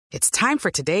It's time for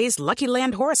today's Lucky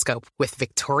Land horoscope with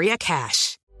Victoria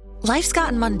Cash. Life's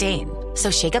gotten mundane,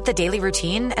 so shake up the daily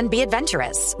routine and be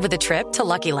adventurous with a trip to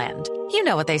Lucky Land. You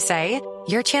know what they say,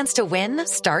 your chance to win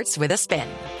starts with a spin.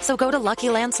 So go to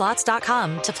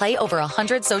LuckyLandSlots.com to play over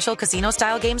 100 social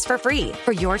casino-style games for free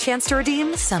for your chance to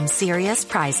redeem some serious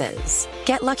prizes.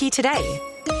 Get lucky today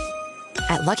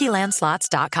at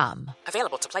LuckyLandSlots.com.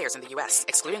 Available to players in the U.S.,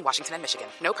 excluding Washington and Michigan.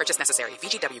 No purchase necessary.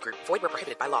 VGW Group. Void where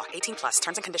prohibited by law. 18+.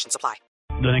 Terms and conditions apply.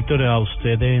 Don Héctor, ¿a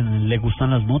usted le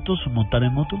gustan las motos? ¿Montar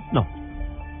en moto? No.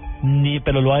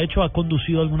 ¿Pero lo ha hecho? ¿Ha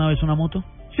conducido alguna vez una moto?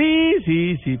 Sí,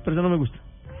 pero eso no me gusta.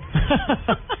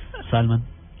 Salman,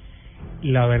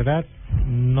 La verdad,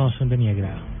 no son de mi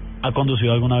agrado. ¿ha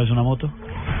conducido alguna vez una moto?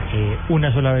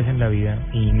 Una sola vez en la vida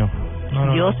y no.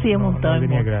 Yo sí he montado no es de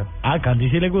mi en moto. agrado. Ah, Candy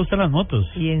sí le gustan las motos.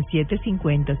 Y en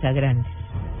 750, o sea, grandes.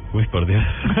 Uy, por Dios.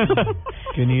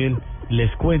 ¿Qué nivel? Les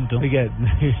cuento. Oiga,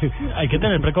 Hay que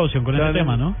tener precaución con ese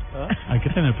tema, ¿no? Hay que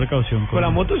tener precaución con la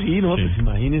moto sí, ¿no? Sí. Pues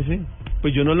imagínese.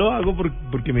 Pues yo no lo hago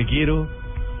porque me quiero.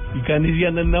 Y Candy sí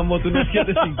anda en una moto, una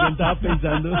 750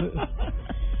 pensando.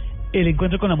 El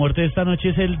encuentro con la muerte de esta noche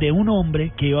es el de un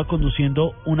hombre que iba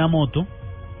conduciendo una moto,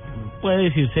 puede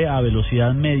decirse a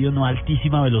velocidad medio, no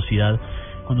altísima velocidad.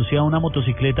 Conducía una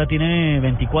motocicleta, tiene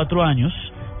 24 años,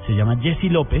 se llama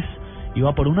Jesse López,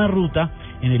 iba por una ruta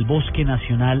en el Bosque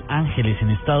Nacional Ángeles, en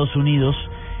Estados Unidos,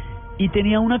 y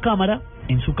tenía una cámara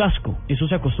en su casco. Eso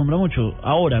se acostumbra mucho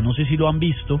ahora, no sé si lo han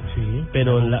visto, Sí,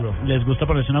 pero GoPro. les gusta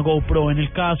ponerse una GoPro en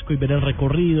el casco y ver el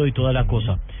recorrido y toda la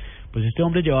cosa. Pues este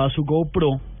hombre llevaba su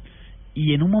GoPro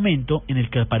y en un momento en el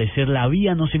que al parecer la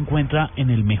vía no se encuentra en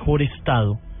el mejor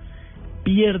estado,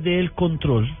 pierde el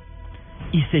control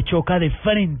y se choca de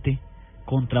frente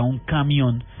contra un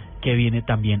camión que viene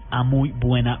también a muy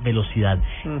buena velocidad.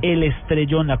 El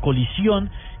estrellón, la colisión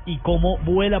y cómo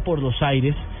vuela por los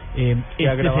aires. Este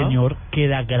grabado? señor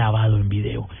queda grabado en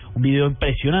video. Un video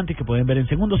impresionante que pueden ver en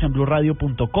segundos en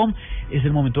blueradio.com. Es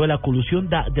el momento de la colisión,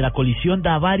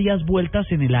 da varias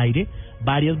vueltas en el aire,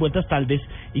 varias vueltas, tal vez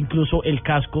incluso el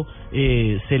casco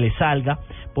se le salga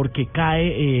porque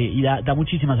cae y da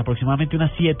muchísimas, aproximadamente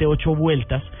unas 7-8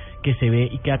 vueltas que se ve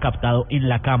y queda captado en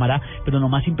la cámara. Pero lo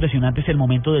más impresionante es el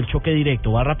momento del choque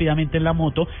directo. Va rápidamente en la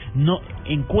moto, no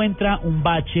encuentra un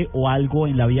bache o algo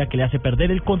en la vía que le hace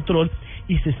perder el control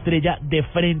y se estrella de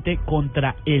frente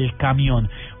contra el camión.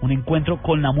 Un encuentro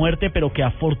con la muerte, pero que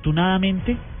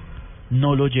afortunadamente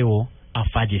no lo llevó a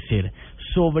fallecer.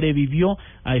 Sobrevivió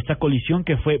a esta colisión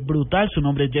que fue brutal. Su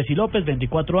nombre es Jesse López,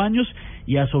 24 años,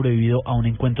 y ha sobrevivido a un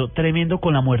encuentro tremendo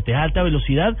con la muerte a alta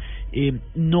velocidad.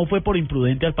 No fue por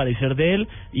imprudente al parecer de él,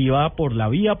 iba por la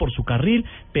vía, por su carril,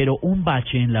 pero un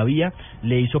bache en la vía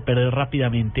le hizo perder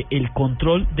rápidamente el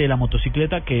control de la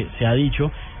motocicleta, que se ha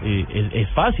dicho es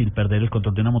fácil perder el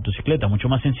control de una motocicleta, mucho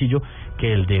más sencillo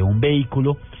que el de un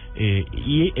vehículo,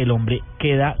 y el hombre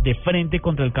queda de frente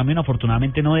contra el camión,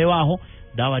 afortunadamente no debajo,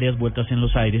 da varias vueltas en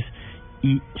los aires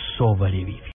y sobrevive.